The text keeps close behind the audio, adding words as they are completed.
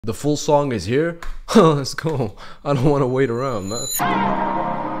The full song is here. Let's go. I don't want to wait around, man.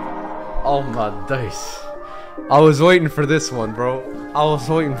 Oh my dice. I was waiting for this one, bro. I was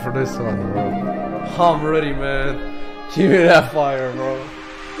waiting for this one, bro. I'm ready, man. Give me that fire, bro.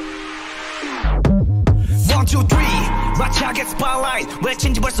 1, 2, 3 RACHA gets spotlight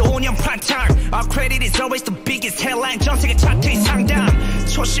외친지 벌써 5년 프라임타임 Our credit is always the biggest headline 전 세계 차트의 상담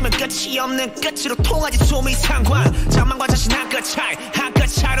초심은 끝이 없는 끝으로 통하지 소미 상관 자만과 자신 한끗 차이 한끗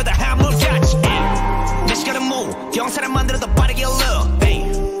차이로 다 한물같이 내 시간은 move 영상을 만들어 더 빠르게 올려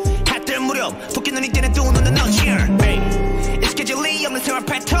해뜰 무렵 토끼 눈이 뜨는 두 눈은 넌 here 익숙해질리 없는 생활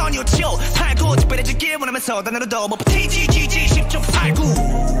패턴 요청 팔고 특별해지길 원하면서 단어로도 못 버티지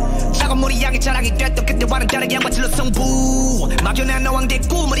 10.89 작은 물이 양이 자랑이 됐던 그때와는 다르게 한번 질러 승부 막연한 어왕대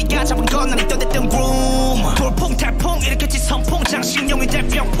꿈우리가 잡은 건 남이 떠댔던 groom 돌풍 탈풍 일으켰지 선풍 장식용이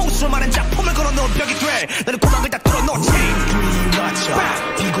대병풍 수많은 작품을 걸어놓은 벽이 돼 나는 구멍을 다 뚫어놓지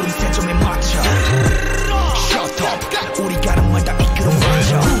 3RACHA 비구름 세점에 맞춰 Shut up 우리 가는 말 다 이끌어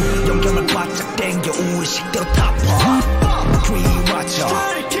맞춰 영감을 바짝 땡겨 우리 식대로 타파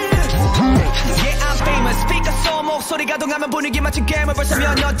 3RACHA Yeah, I'm famous. Speaker 써 목소리가 동하면 분위기 맞춘 게임을 벌써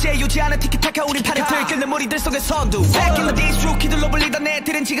몇 년째 유지하는 티키타카 우린 팔을 들끓는 무리들 속의 선두 Back in the days 루키들로 불리던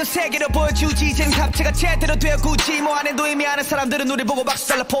애들은 지금 세계로 보여주지 이젠 합체가 제대로 되어 굳이 뭐 안해도 의미 아는 사람들은 우리 보고 박수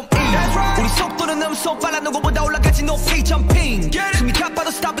달라 폼 우리 속도는 음속 빨라 누구보다 올라가지 높이 점핑 숨이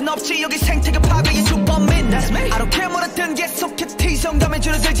가빠도 스탑은 없지 여기 생태계 파괴의 슈퍼맨 I don't care 뭐라든 계속해 티성감에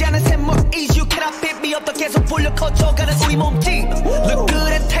줄어들지 않은 샘물 Ease you cannot beat me up 더 계속 불려 커져가는 우리 몸짓 Look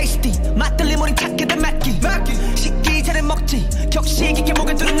good and tasty 맛들림 우린 찾게 된 맵기 식기 전에 먹지 격식 있게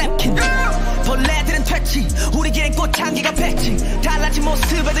목에 두른 냅킨 벌레들은 퇴치 우리에겐 꽃향기가 배치 달라진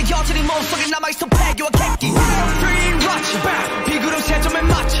모습에도 여전히 몸속에 남아있어 폐기와 객기 3RACHA 비구름 세점에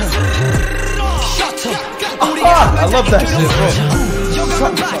맞춰 Shut up 우리가 I love that shit, bro.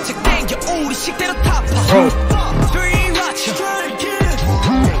 영감을 바짝 땡겨 우리 식대로 타파 3RACHA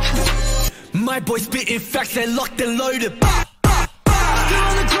My boy spitting facts and locked and loaded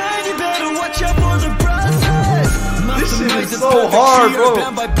This shit is so hard, bro.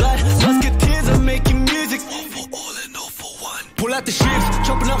 Musketeers are making music for all and all for one. Pull out the ships,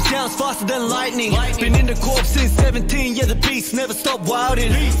 chopping up sounds faster than lightning. Been in the corp since 17, yeah the beats never stop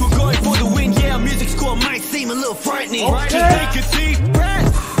wilding. We're going for the win, yeah our music score might seem a little frightening. Just take a deep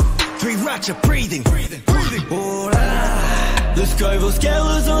breath. 3RACHA breathing. The Skyville scale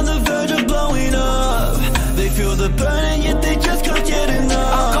is on the verge of blowing up. They feel the burn and yet they just can't get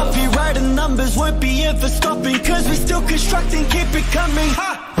enough. Our copyright and numbers won't be in for stopping, cause we still constructing, keep it coming.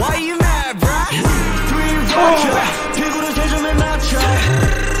 Why you mad, bruh? 3RACHA 비구름 세점에 맞춰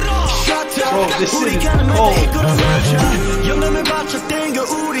Shut up 우리 가는 말 다 이끌어 맞춰 영감을 바쳐 땡겨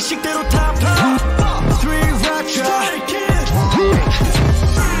우리 식대로 타파 3RACHA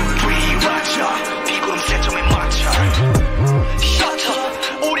 3RACHA 비구름 세점에 맞춰 Shut up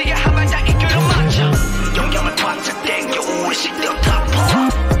우리가 한 말 다 이끌어 맞춰 영감을 바짝 땡겨 우리 식대로 타파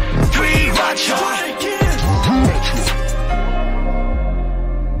 3RACHA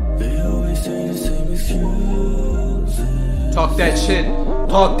Talk that shit.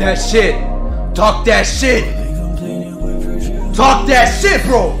 Talk that shit. Talk that shit. Talk that shit,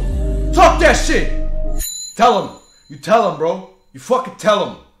 bro. Talk that shit. Tell him. You tell him, bro. You fucking tell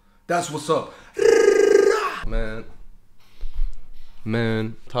him. That's what's up.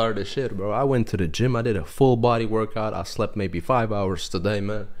 Man, tired of shit, bro. I went to the gym. I did a full body workout. I slept maybe 5 hours today,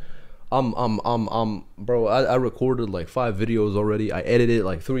 man. Bro, I recorded like 5 videos already. I edited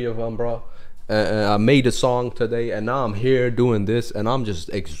like 3 of them, bro. I made a song today, and now I'm here doing this, and I'm just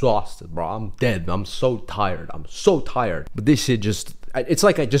exhausted, bro. I'm dead. I'm so tired. I'm so tired. But this shit just, it's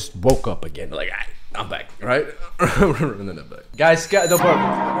like I just woke up again. Like, I'm back, right? Guys,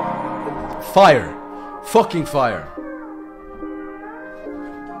 fire. Fucking fire.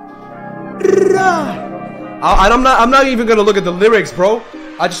 I'm not even gonna look at the lyrics, bro.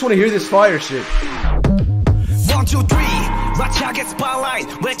 I just want to hear this fire shit. 1, 2, 3 RACHA gets spotlight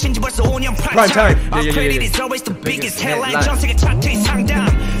외친지 벌써 5년 프라임타임 Our credit is always the biggest headline 전 세계 차트의 상담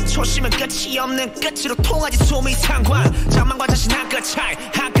초심은 끝이 없는 끝으로 통하지 소미 상관 자만과 자신 한끗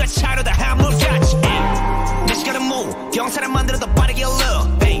차이로 다 한물같이 내 시간은 move 영상을 만들어 더 빠르게 올려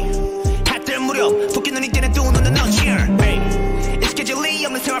해뜰 무렵 토끼 눈이 뜨는 두 눈은 넌 here 익숙해질리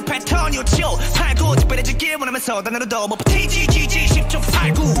없는 생활 패턴 요청 팔고 특별해지길 원하면서 단어로도 못 버티지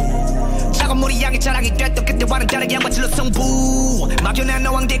 10.89 작은 물이 양이 자랑이 됐던 그때와는 다르게 한번 질러 승부 막연한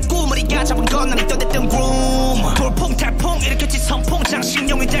어왕대 꿈우리가 잡은 건 남이 떠댔던 groom 돌풍 탈풍 일으켰지 선풍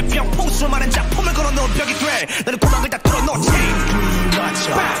장식용이 대병풍 수많은 작품을 걸어놓은 벽이 돼 나는 구멍을 다 뚫어놓지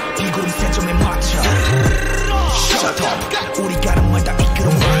 3RACHA 비구름 세점에 맞춰 Shut up 우리 가는 말 다 이끌어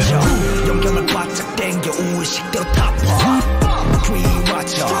맞춰 식대로 타파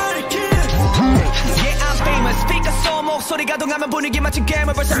 3RACHA Yeah I'm famous speaker 써 목소리가 동하면 분위기 마치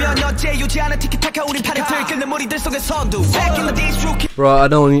게임을 벌써 몇 년째 유지하는 티키타카 우린 팔에 들끓는 무리들 속의 선두 Back in the days rookie Bro,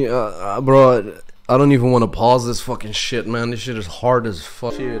 I don't even want to pause this fucking shit, man. This shit is hard as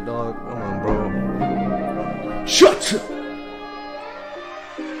fuck. Shit, dog. Come on, bro. Shut up!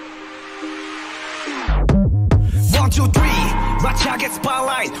 1, 2, 3 RACHA gets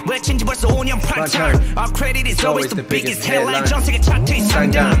spotlight 외친지 벌써 5년 프라임타임 Our credit is always the biggest headline 전 세계 차트의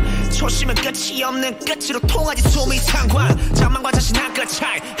상단 초심은 끝이 없는 끝으로 통하지 숨이 상관 자만과 자신 한끗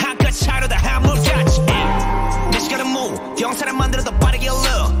차이로 다 한물같이 내 시간은 move 영사를 만들어 더 빠르게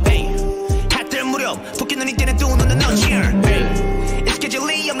alert 해뜰 무렵 붓기 눈이 뜨는 두 눈은 not here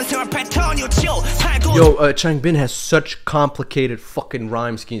익숙해질리 없는 생활 패턴 요치오 Yo, Changbin has such complicated fucking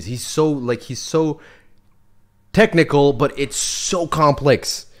rhyme schemes. He's so technical, but it's so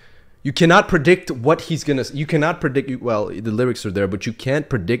complex. You cannot predict what he's gonna. You cannot predict. Well, the lyrics are there, but you can't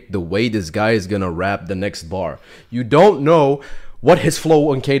predict the way this guy is gonna rap the next bar. You don't know what his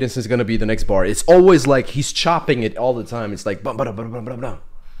flow and cadence is gonna be the next bar. It's always like he's chopping it all the time. It's like bum bum bum bum bum bum.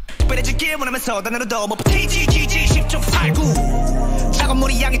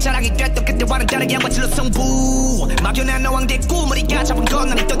 작업물이 양이 자랑이 됐던 그때와는 다르게 양반질로 성부 막연한 어왕대 꾸물이가 잡은 건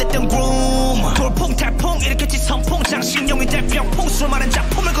남이 떠댔던 groom 돌풍 탈풍 일으켰지 선풍 장신용이 대병풍 수많은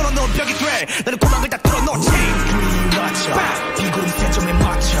작품을 걸어놓은 벽이 돼 나는 구멍을 다 뚫어놓지 3RACHA 비구름 세점에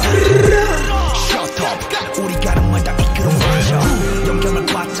맞춰 Shut up 우리 가는 말 다 이끌어 맞춰 영경을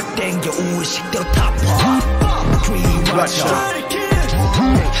바짝 땡겨 우리 식대로 타파 3RACHA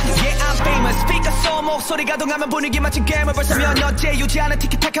Yeah I'm famous speaker 써 목소리가 동하면 분위기 마치 게임을 벌써 몇 년째 유지하는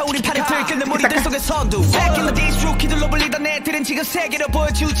티키타카 우린 팔에 들끓는 무리들 속의 선두 Back in the days rookie들로 불리던 애들은 지금 세계로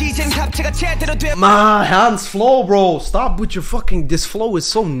보여주지 이젠 갑체가 제대로 돼 Ma, Hans flow, bro. Stop with your fucking. This flow is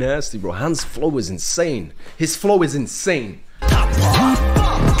so nasty, bro. Hans flow is insane. His flow is insane.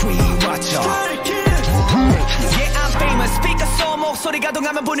 3RACHA Yeah I'm famous speaker 써 목소리가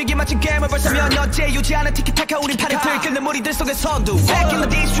동하면 분위기 마치 게임을 벌써 몇 년째 유지하는 티키타카 우린 팔에 들끓는 무리들 속의 선두 Back in the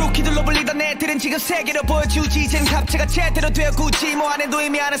days rookie들로 불리던 애들은 지금 세계로 보여주지 이젠 갑체가 제대로 되어 굳이 뭐 안해도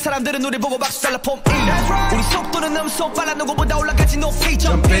의미하는 사람들은 우리 보고 박수 달라 폼 우리 속도는 엄청 빨라 누구보다 올라가지 높이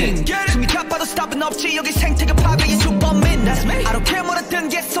jumping 숨이 가빠도 스탑은 없지 여기 생태계 파괴의 주범인 I don't care 뭐라든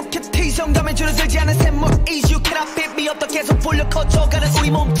계속해 T 정감에 줄어들지 않은 샘물 Easy you cannot beat me up 더 계속 불려 커져가는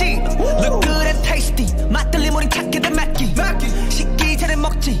우리 몸짓 Look good and tasty 맛들림 우린 찾게 된 맵기 식기 전에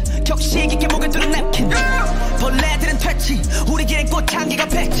먹지 격식 있게 목에 두른 냅킨 벌레들은 퇴치 우리끼린 꽃향기가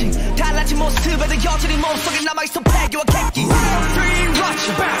뱉지 달라진 모습에도 여전히 몸속에 남아있어 폐교와 객기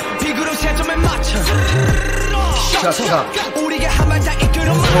 3RACHA 비구름 세점에 맞춰 Shut up. 우리가 한 말 다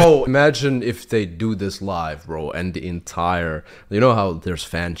이끌어 Bro, imagine if they do this live, bro, and the entire, you know how there's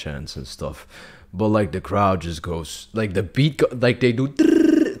fan chants and stuff, but like the crowd just goes, like the beat, like they do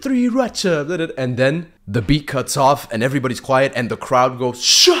 3RACHA, and then the beat cuts off and everybody's quiet and the crowd goes,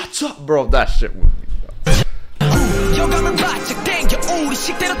 shut up, bro, that shit would be 영감을 바짝 땡겨 우리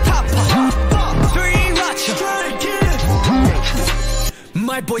식대로 타파 3RACHA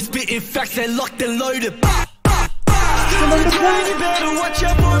My boy spitting facts and locked and loaded You better watch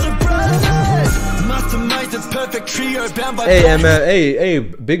out for the brothers Mastermind the perfect trio bound by Hey, man, hey,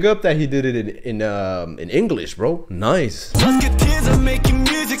 big up that he did it in English, bro. Nice. Musketeers are making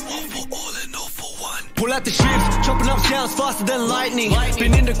music for all and all for one Pull out the ships, chopping up sounds faster than lightning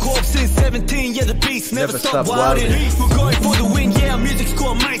Been in the corps since 17, yeah the beast never stop wilding We're going for the win, yeah our music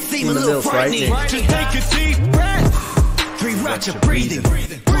score might seem a little frightening Just take a deep breath 3RACHA breathing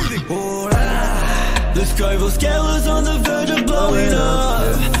The Scoville scale is on the verge of blowing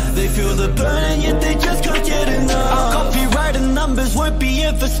up They feel the burn and yet they just can't get enough Our copyright and numbers won't be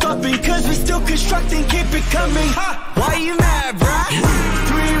ever stopping Cause we're still constructing, keep it coming Why you mad, bruh?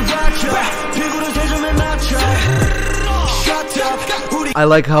 3RACHA 피부를 세점에 맞춰 Shut up I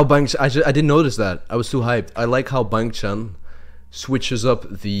like how I didn't notice that. I was too hyped. I like how Bangtan switches up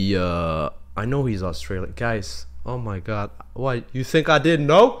the I know he's Australian. Guys, oh my god. Why? You think I didn't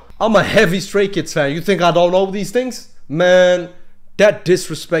know? I'm a heavy Stray Kids fan. You think I don't know these things? Man, that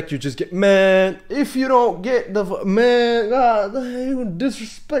disrespect you just get. Man, if you don't get the. Man, God, you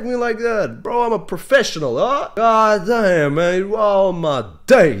disrespect me like that. Bro, I'm a professional, huh? God damn, man. Oh my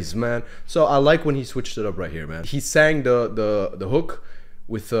days, man. So I like when he switched it up right here, man. He sang the hook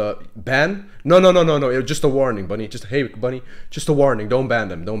with ban. No. It was just a warning, Bunny. Just, hey, Bunny. Just a warning. Don't ban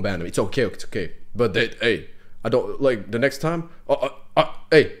them. Don't ban them. It's okay. It's okay. But they, hey. I don't like the next time.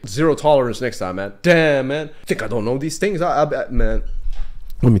 Hey, zero tolerance next time, man. Damn, man. Think I don't know these things? Man.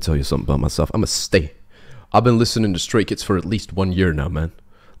 Let me tell you something about myself. I'm a stay. I've been listening to Stray Kids for at least 1 year now, man.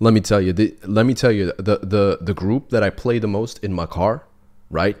 Let me tell you, the group that I play the most in my car,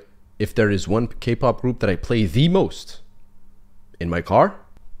 right? If there is one K-pop group that I play the most in my car,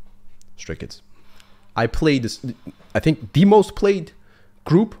 Stray Kids. I play this, I think the most played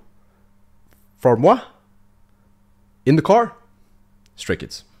group for moi in the car, Stray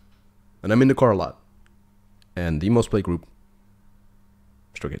Kids. And I'm in the car a lot. And the most played group,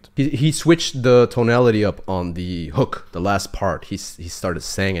 Stray Kids. He switched the tonality up on the hook, the last part. He started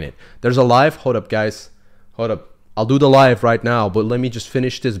singing it. There's a live. Hold up, guys. Hold up. I'll do the live right now, but let me just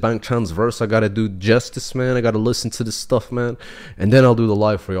finish this Bangtan's verse. I gotta do justice, man. I gotta listen to this stuff, man. And then I'll do the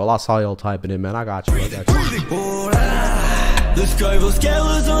live for y'all. I saw y'all typing in, man. I got you. The sky was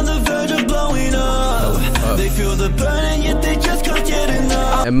scalers on the verge of blowing up. They feel the burning, yet they just can't get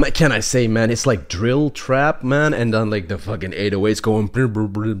enough. And can I say, man, it's like drill trap, man, and then like the fucking 808s going.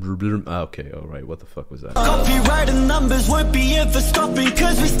 Okay, all right. What the fuck was that? Copywriting numbers won't be ever stopping,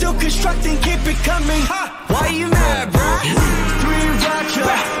 cause we still constructing, keep it coming. Why you mad, bro? 3RACHA,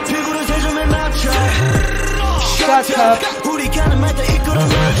 피구를 세점에 맞춰. Shut up. 우리 가는 말다 이끌어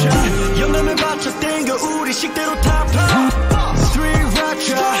맞춰. 영감을 받쳐 땡겨 우리 식대로 타파.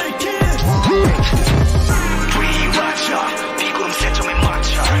 3RACHA, 3RACHA, 피구를 세점에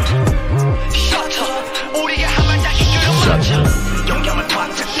맞춰. Shut up. 우리가 한 말다 이끌어 맞춰. 영감을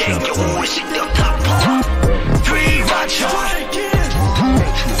받쳐 땡겨 우리 식대로 타파. 3RACHA.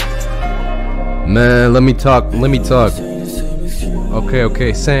 Man, let me talk.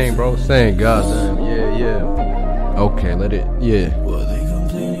 Okay, sing, bro, sing, goddamn, yeah. Okay, let it, yeah. We're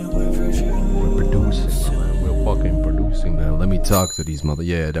producing, man. We're fucking producing, man. Let me talk to these what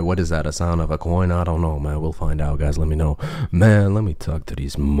is that, a sound of a coin? I don't know, man. We'll find out, guys, let me know. Man, let me talk to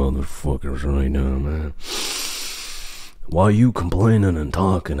these motherfuckers right now, man. Why you complaining and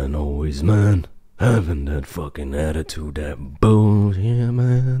talking and always, man? Having that fucking attitude, that bullshit,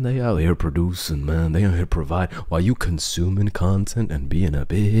 man. They out here producing, man. They out here provide. While you consuming content and being a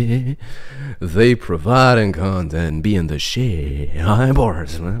bitch, they providing content and being the shit. High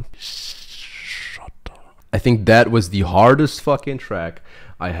bars, man. Shut up. I think that was the hardest fucking track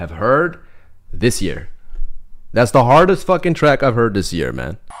I have heard this year. That's the hardest fucking track I've heard this year,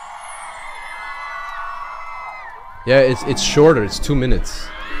 man. Yeah, it's shorter. It's 2 minutes.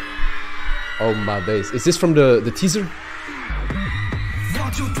 Oh my days. Is this from the teaser? 1,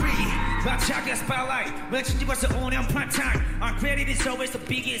 2, 3 마차가 spotlight 외친지 벌써 5년 part-time Our credit is always the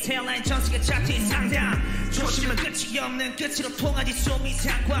biggest headline 전시가 차트의 상단 조심은 끝이 없는 끝으로 통하지 소미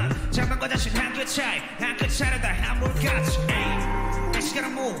상관 장난과 자신 한 끗 차이 한 끗 차이로 다 한물같이 내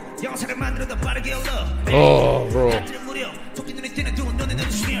시간은 뭐 영상을 만들어 더 빠르게 올라 Oh bro 나들은 무려 토끼 눈이 뜨는 두 눈에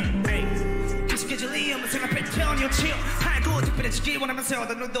눈치면 익숙해질 이유는 생각할 편이 없지요 팔고 특별해지기 원하면서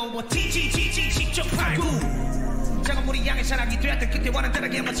얻은 눈도 뭐 TGGG 10.89 작은 물이 양의 사랑이 되었던 그때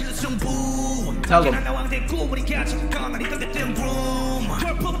완전하게 마치는 승부 난 왕된 꿈을 가진 건아니 던졌던 룸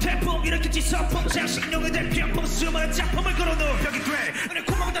돌풍 태풍 이렇게 지서풍 장식용에 된 병풍 수많은 작품을 걸어놓은 벽이 돼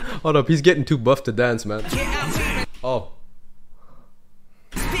Hold up, he's getting too buff to dance, man. Oh.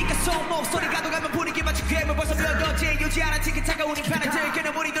 스피커 손목 소리가 도가면 분위기 마치 괴물 벌써 몇 번째 유지 않은 티키타카 우리 편을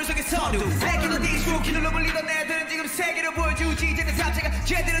들키는 우리들 속의 선두 내기도 니수 기술로 불리던 애들은 지금 세계를 보여주지 이제는 자체가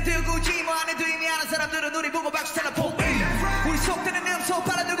제대로 들고지 뭐 안에 의미 아는 사람들은 우리 보고 박수 쳐라 포기 우리 속되는 음소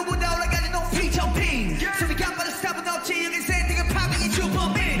빨아들고 문다 올라가는 높이 점핑 소리 간발의 스탑은 없지 여긴 샌딩은 파밍이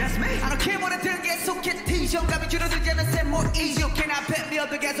주범인 I don't care what I do 계속해 티정감이 줄어들지 않은 샘more easy You cannot bet me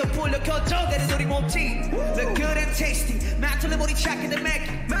up 계속 풀려 커져 내는 우리 몸짓 Look good and tasty 만틀에 머리 착해도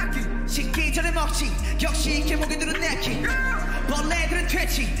맥기 식기 전에 먹지 역시 이렇게 목에 두른 내키 벌레들은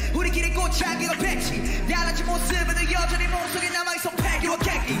퇴치 우리끼리 꽃향기가 배치 야란치 모습에도 여전히 몸속에 남아있어 패기와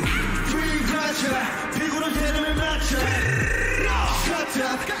객기 3RACHA 피구를 세점에 맞춰 Shut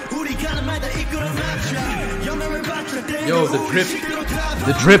up 우리 가는 말다 이끌어 맞춰 영감을 받쳐 Yo, the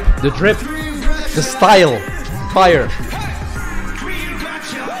drip, the style, fire.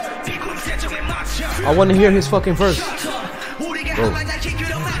 I want to hear his fucking verse. Bro.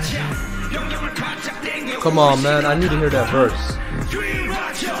 Come on, man, I need to hear that verse.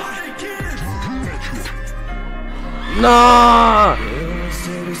 Nah.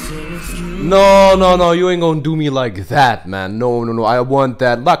 No, you ain't gonna do me like that, man. No, I want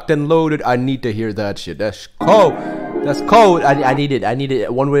that locked and loaded. I need to hear that shit. That's cold. That's cold. I need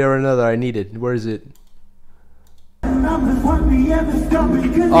it one way or another. I need it. Where is it?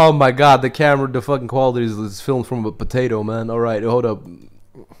 Oh my god, the camera, the fucking quality is filmed from a potato, man. Alright, hold up.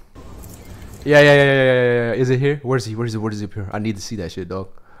 Yeah. Is it here? Where is he appear? I need to see that shit, dog.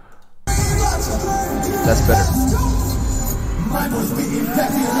 That's better.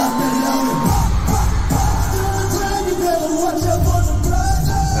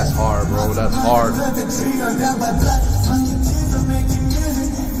 bro, that's hard.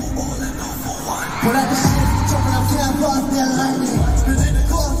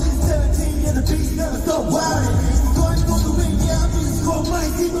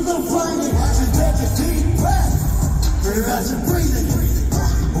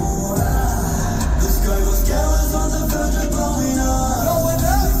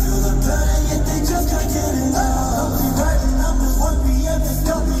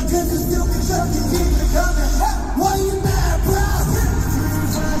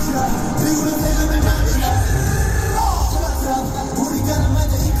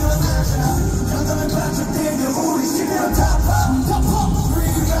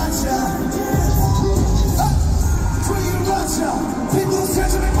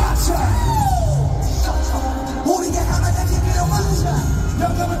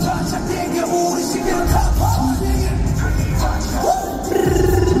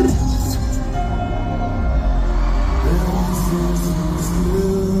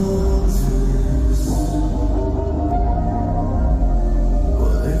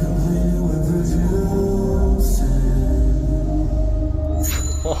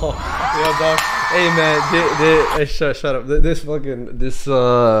 Yo, dog. Hey man, shut up. This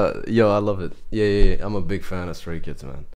yo, I love it. Yeah, I'm a big fan of Stray Kids, man.